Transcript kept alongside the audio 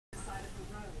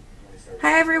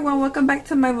Hi everyone, welcome back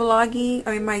to my vlogging,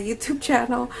 my YouTube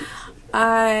channel.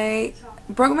 I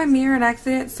broke my mirror in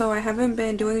accident, so I haven't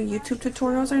been doing YouTube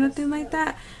tutorials or nothing like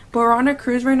that. But we're on a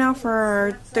cruise right now for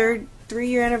our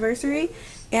 3-year anniversary,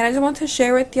 and I just want to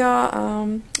share with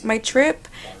y'all my trip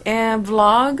and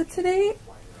vlog today.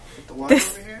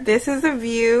 This is a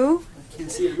view.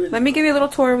 Let me give you a little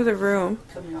tour of the room.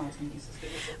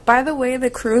 By the way, the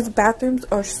cruise bathrooms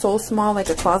are so small, like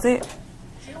a closet.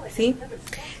 See?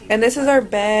 And this is our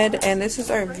bed, and this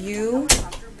is our view.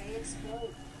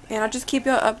 And I'll just keep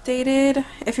y'all updated.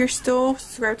 If you're still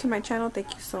subscribed to my channel,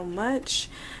 thank you so much.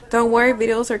 Don't worry,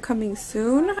 videos are coming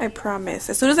soon, I promise.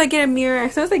 As soon as I get a mirror,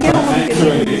 as soon as I get home, I'm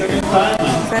gonna get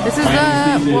it. This is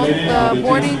the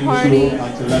boarding party.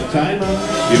 Until that time,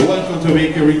 you're welcome to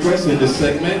make a request in this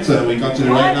segment. We got to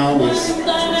right now with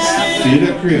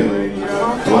Studio Crew.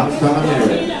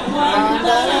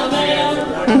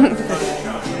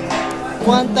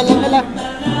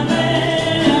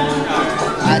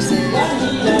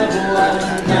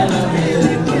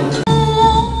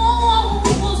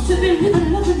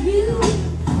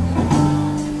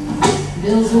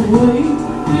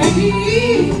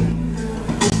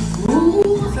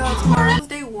 Tomorrow's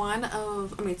day one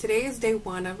of, today is day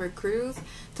one of our cruise.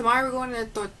 Tomorrow we're going to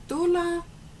Tortola,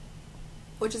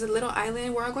 which is a little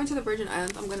island. We're all going to the Virgin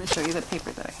Islands. I'm going to show you the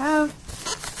paper that I have.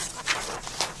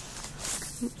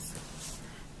 Oops.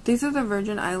 These are the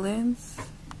Virgin Islands.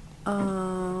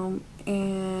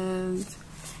 And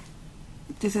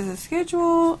this is a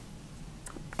schedule.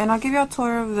 And I'll give you a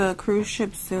tour of the cruise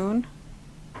ship soon.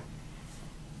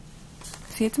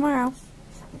 See you tomorrow.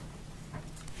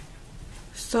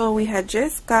 So we had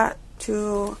just got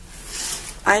to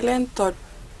Island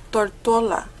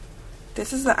Tortola.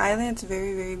 This is the island. It's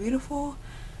very, very beautiful.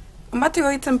 I'm about to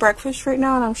go eat some breakfast right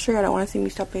now, and I'm sure I don't want to see me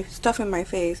stuff in my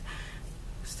face.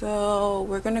 So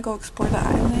we're gonna go explore the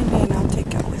island, and I'll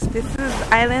take y'all with. This is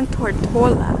Island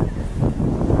Tortola.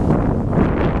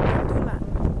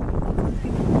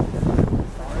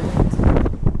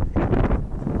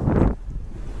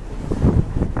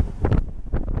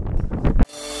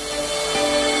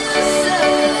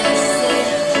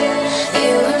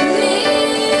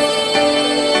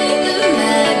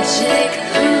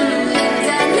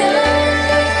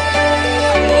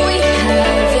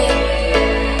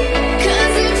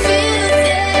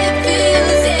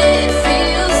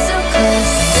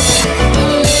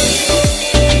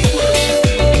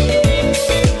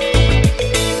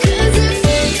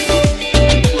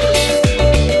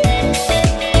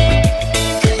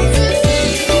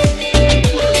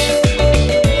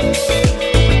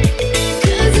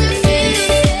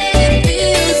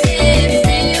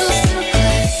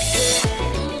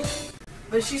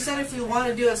 She said if you want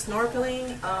to do a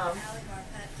snorkeling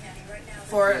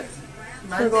for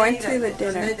Monday, we're going to the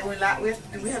dinner.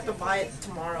 We have to buy it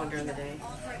tomorrow during the day.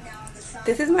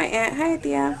 This is my aunt. Hi,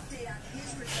 Tia.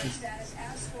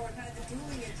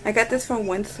 I got this from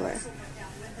Winsler.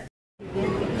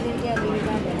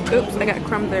 Oops, I got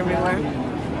crumbs everywhere.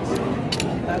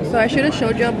 So I should have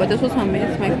showed y'all, but this was homemade.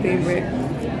 It's my favorite.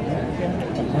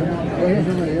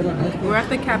 We're at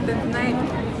the captain's night.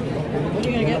 What are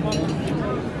you gonna get?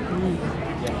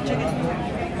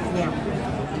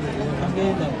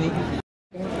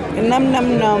 Num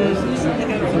num num. This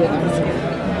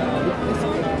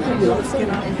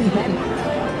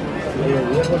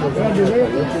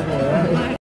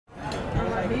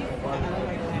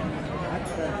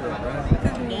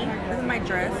is my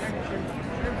dress.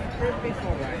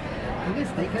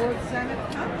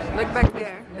 Look back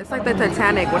there. It's like the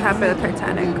Titanic. What happened to the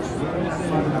Titanic? You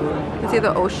can see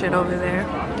the ocean over there.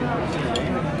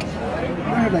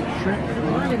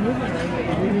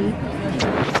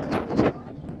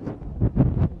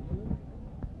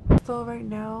 So right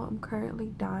now I'm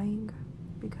currently dying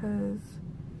because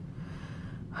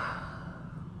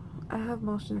I have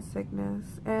motion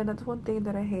sickness, and that's one thing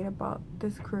that I hate about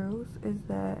this cruise is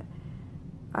that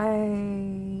I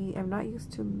am not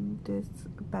used to this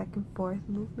back and forth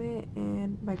movement,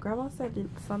 and my grandma said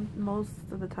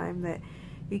most of the time that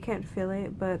you can't feel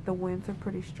it, but the winds are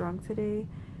pretty strong today,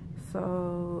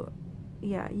 so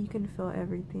yeah, you can feel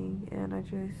everything. And I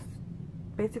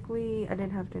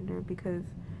didn't have dinner because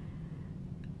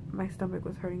my stomach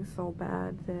was hurting so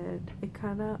bad that it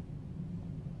kind of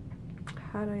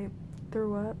I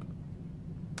threw up.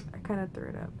 I kind of threw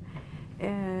it up,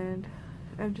 and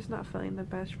I'm just not feeling the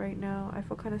best right now. I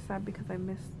feel kind of sad because I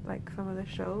missed like some of the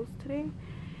shows today,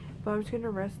 but I'm just gonna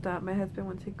rest up. My husband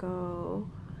went to go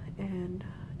and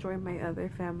join my other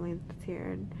family that's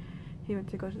here, and he went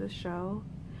to go to the show.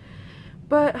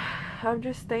 But I'm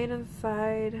just staying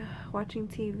inside watching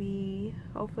TV.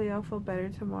 Hopefully I'll feel better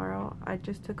tomorrow. I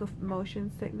just took a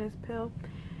motion sickness pill,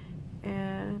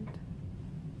 and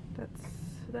that's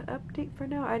the update for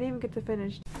now. I didn't even get to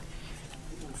finish.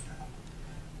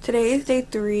 Today is day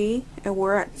 3 and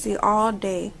we're at sea all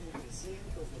day.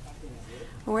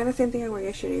 I'm wearing the same thing I wore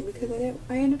yesterday because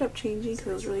I ended up changing because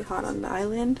it was really hot on the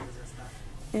island.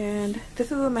 And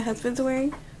this is what my husband's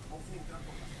wearing.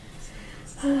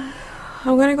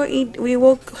 I'm gonna go eat. We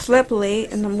slept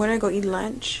late and I'm gonna go eat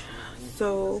lunch.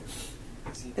 So,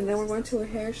 and then we're going to a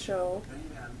hair show.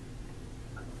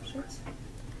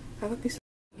 Have a piece.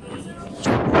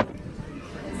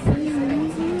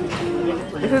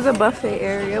 This is a buffet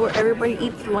area where everybody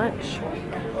eats lunch.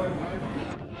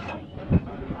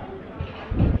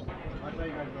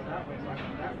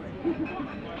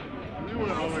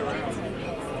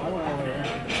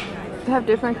 They have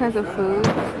different kinds of food.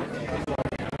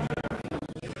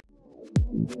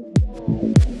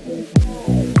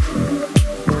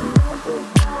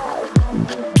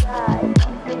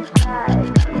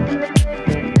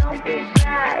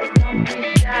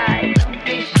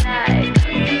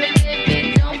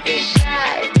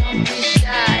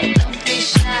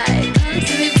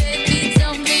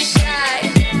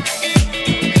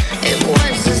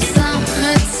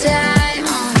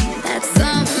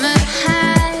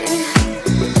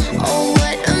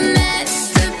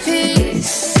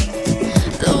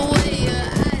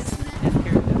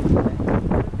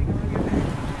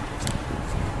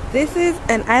 This is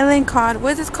an island called,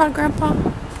 what is this called, Grandpa?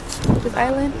 This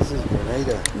island? This is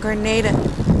Grenada. Grenada.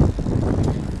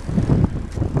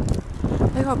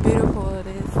 Look how beautiful it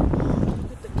is.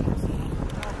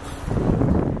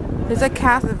 There's a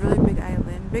castle, a really big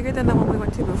island. Bigger than the one we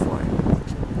went to before.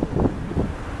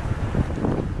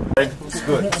 It's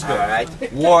good, alright?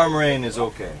 Warm rain is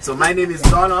okay. So my name is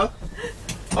Donald.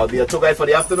 I'll be a tour guide for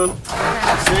the afternoon.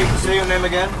 Say your name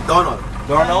again. Donald.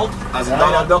 Donald? As in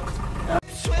Donald Duck.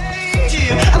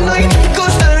 I know you think it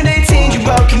goes down 18, you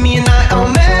welcome me and I'll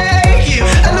make you.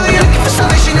 I know you're looking for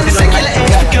salvation in the secular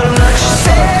age, but girl, I'm not your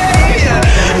savior.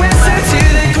 We're sent to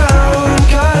the ground.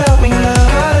 God help me now,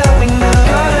 God help me now,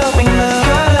 God help me now,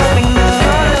 God help me now,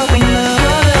 God help me now,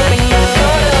 God help me now,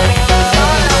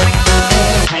 God help me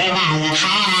now.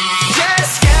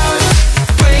 Yes, scout,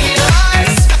 bring it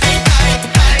eyes,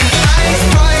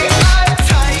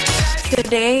 bright,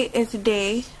 Today is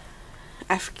day,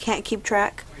 I can't keep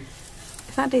track.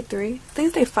 It's not day 3. I think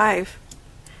it's day 5.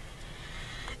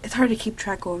 It's hard to keep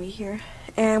track over here.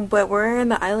 But we're in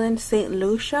the island St.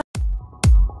 Lucia.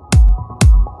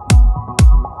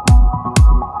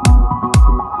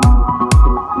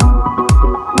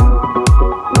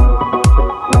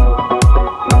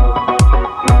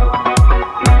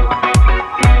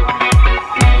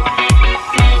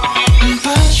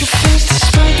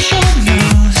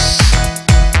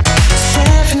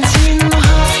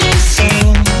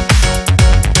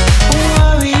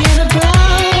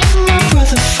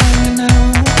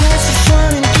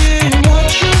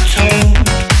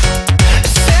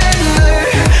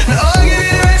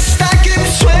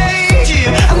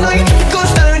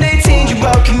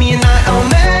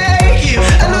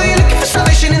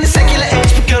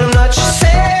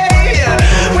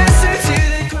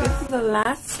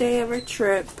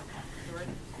 Trip.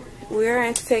 We're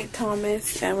in St.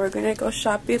 Thomas and we're gonna go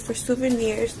shopping for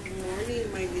souvenirs.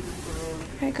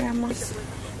 Hi, Grandma.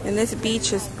 And this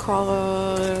beach is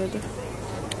called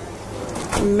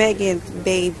Megan's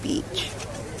Bay Beach.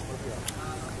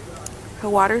 The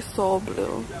water's so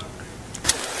blue.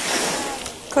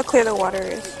 Look how clear the water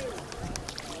is.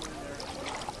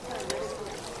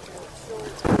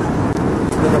 It's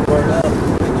gonna burn up.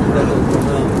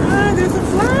 Ah, there's a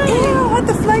fly! Ew, what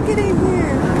the fly get in here?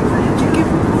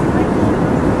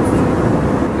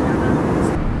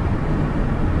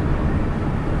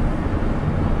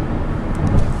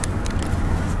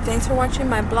 Thanks for watching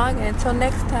my vlog, and until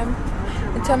next time,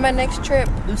 until my next trip.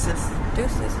 Deuces.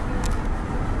 Deuces.